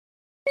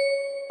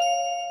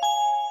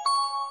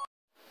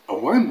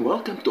A warm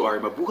welcome to our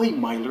Mabuhay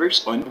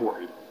Milers on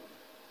board.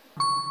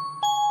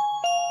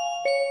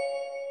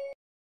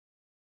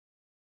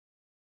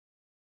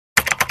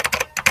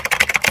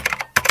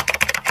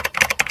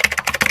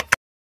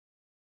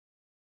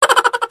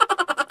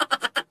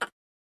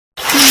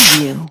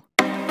 Preview.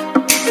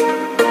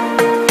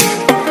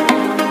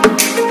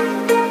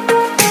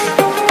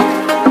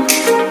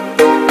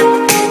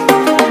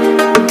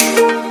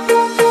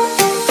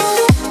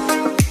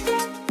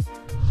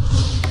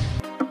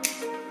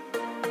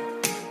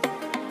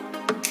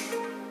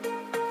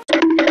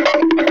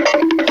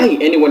 Hi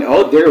anyone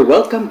out there,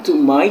 welcome to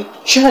my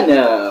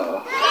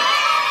channel!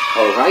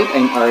 Alright,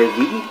 I'm RV.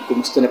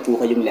 Kumusta na po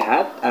kayong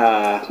lahat?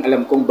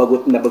 Alam kong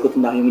bagot na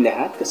kayong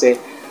lahat kasi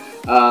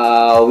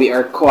we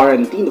are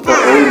quarantined for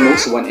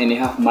almost 1.5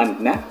 month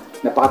na.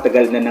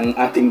 Napakatagal na ng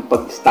ating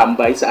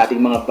pag-standby sa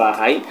ating mga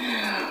bahay.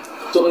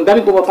 So ang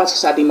daming pumapasok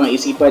sa ating mga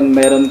isipan,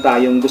 meron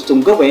tayong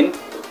gustong gawin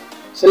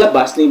sa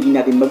labas na hindi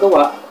natin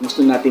magawa.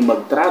 Gusto natin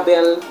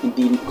mag-travel,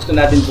 gusto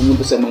natin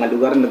pumunta sa mga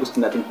lugar na gusto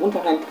natin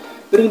puntahan,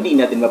 pero hindi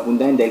natin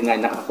mapuntahan dahil nga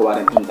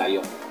nakaka-quarantine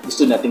tayo.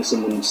 Gusto nating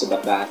sumunod sa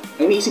batas.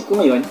 Ang iniisip ko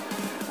ngayon,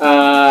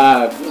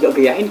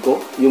 gagayahin ko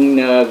yung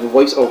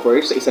voice over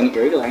sa isang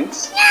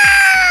airlines.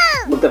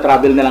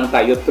 Magta-travel na lang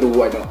tayo through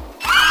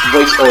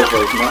voice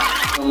over, no?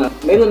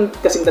 Meron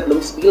kasing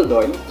tatlong skill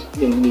doon,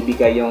 yung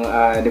binibigay yung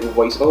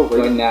nag-voice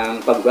over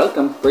ng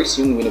pag-welcome.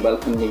 First, yung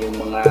wini-welcome niya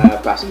yung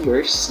mga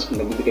passengers,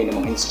 nagbibigay ng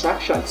mga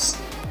instructions.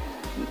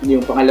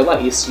 Yung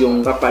pangalawa is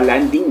yung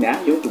papalanding na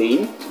yung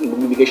plane,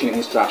 magbibigay siya ng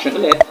instruction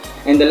ulit.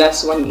 And the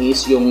last one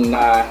is yung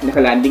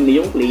nakalanding na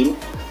yung plane,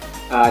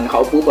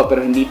 nakaupo pa pero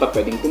hindi pa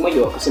pwedeng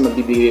tumayo kasi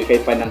magbibigay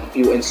kayo pa ng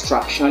few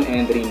instruction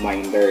and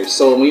reminders.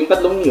 So yung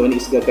tatlong yun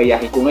is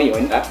gagayahin ko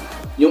ngayon.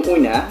 Yung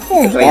una,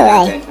 try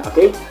natin.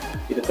 Okay?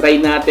 Ito-try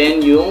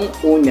natin yung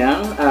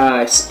unang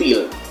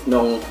spiel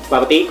nung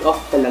pa-take off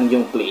pa lang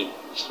yung plane.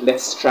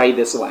 Let's try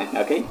this one,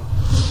 okay?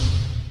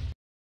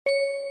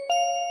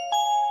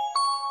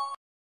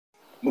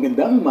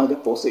 Magandang umaga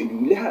po sa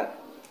inyong lahat.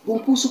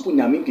 Buong puso po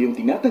namin kayong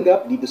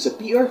tinatanggap dito sa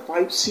PR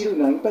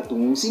 509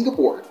 patungong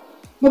Singapore.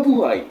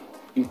 Mabuhay!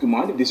 In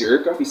command of this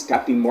aircraft is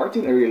Captain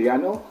Martin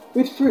Arellano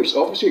with First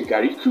Officer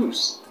Gary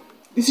Cruz.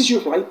 This is your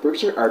flight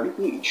purser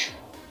RBPH.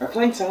 Our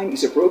flight time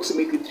is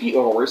approximately 3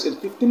 hours and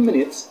 15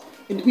 minutes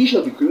and we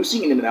shall be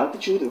cruising in an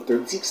altitude of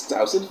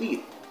 36,000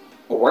 feet.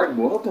 A warm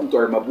welcome to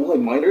our Mabuhay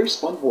Milers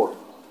on board.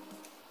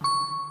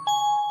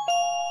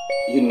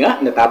 Yun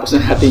nga, natapos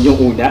na natin yung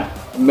una.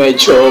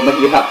 Medyo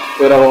mahirap,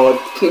 pero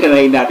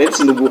tingnan natin,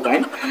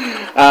 sinubukan.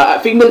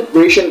 Female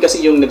version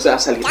kasi yung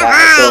nagsasalita.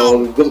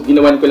 So,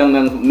 ginawan ko lang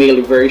ng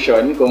male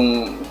version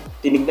kung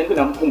tinignan ko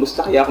lang kung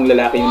gusto kaya kung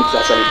lalaki yung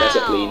nagsasalita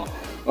sa plane.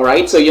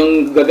 Alright, so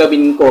yung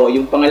gagawin ko,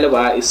 yung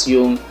pangalawa is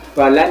yung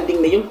landing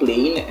na yung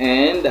plane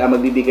and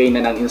magbibigay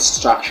na ng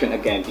instruction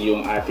again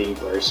yung ating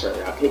purser.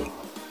 Okay?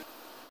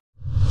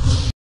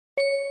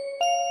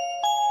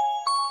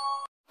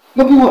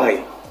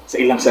 Mabuhay! Sa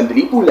ilang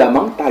sandali po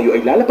lamang tayo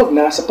ay lalapag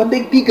na sa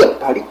pandaigdigang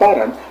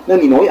paliparan ng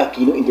Ninoy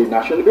Aquino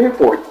International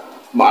Airport.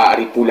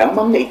 Maaari po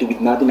lamang na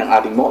ituwid natin ang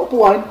ating mga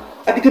upuan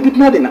at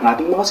ikabit natin ang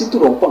ating mga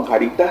sinturong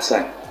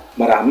pangkaligtasan.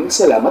 Maraming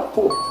salamat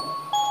po.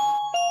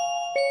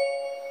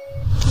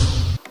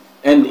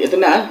 And ito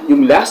na,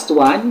 yung last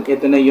one,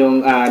 ito na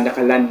yung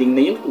nakalanding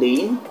na yung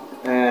plane.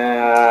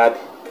 At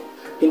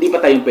hindi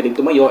pa tayong pwedeng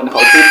tumayo,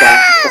 nakaupo pa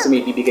kasi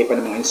may bibigay pa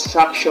ng mga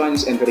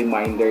instructions and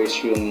reminders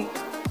yung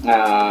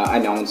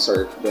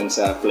announcer doon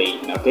sa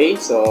plane. Okay?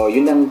 So,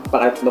 yun ang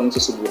pangatlong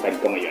susubukan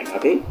ko ngayon.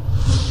 Okay?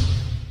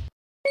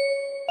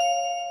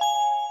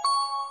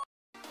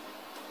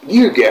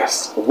 Dear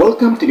guests,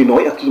 welcome to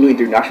Ninoy Aquino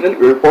International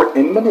Airport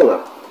in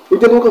Manila, where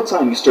the local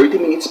time is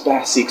 30 minutes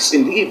past 6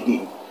 in the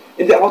evening,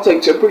 and the outside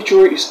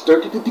temperature is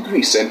 32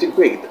 degrees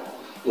centigrade.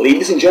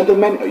 Ladies and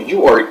gentlemen,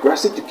 you are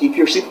requested to keep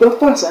your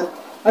seatbelt fastened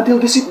until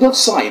the seatbelt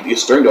sign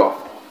is turned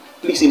off.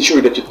 Please ensure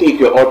that you take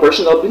your all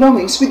personal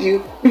belongings with you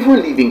before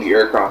leaving the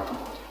aircraft.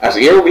 As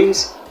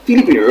Airways,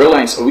 Philippine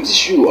Airlines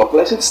wishes you a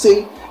pleasant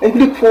stay and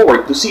we look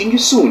forward to seeing you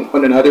soon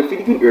on another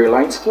Philippine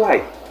Airlines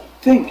flight.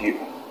 Thank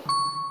you.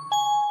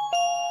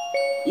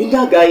 Yun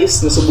nga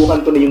guys,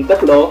 nasubukan ko na yung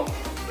tatlo.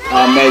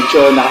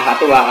 Medyo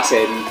nakakatawa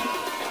kasi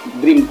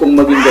dream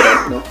kong maging ganun,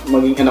 no?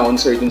 Maging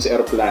announcer dun sa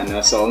aeroplano.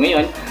 So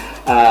ngayon,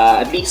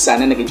 at least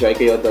sana nag-enjoy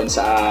kayo doon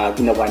sa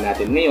ginawa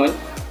natin ngayon.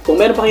 Kung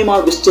meron pa kayong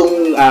mga gustong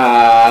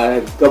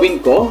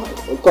gawin ko,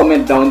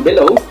 comment down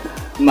below.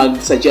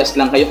 Mag-suggest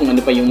lang kayo kung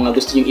ano pa yung mga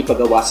gusto nyo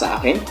ipagawa sa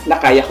akin na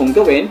kaya kong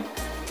gawin.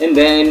 And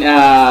then,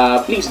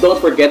 please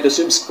don't forget to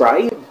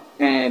subscribe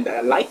and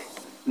like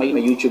my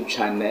YouTube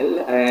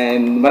channel.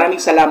 And maraming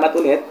salamat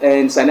ulit.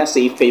 And sana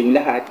safe kayong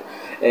lahat.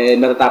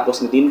 And matatapos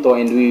na din to.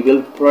 And we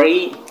will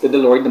pray to the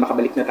Lord na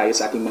makabalik na tayo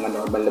sa ating mga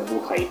normal na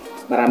buhay.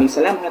 Maraming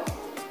salamat.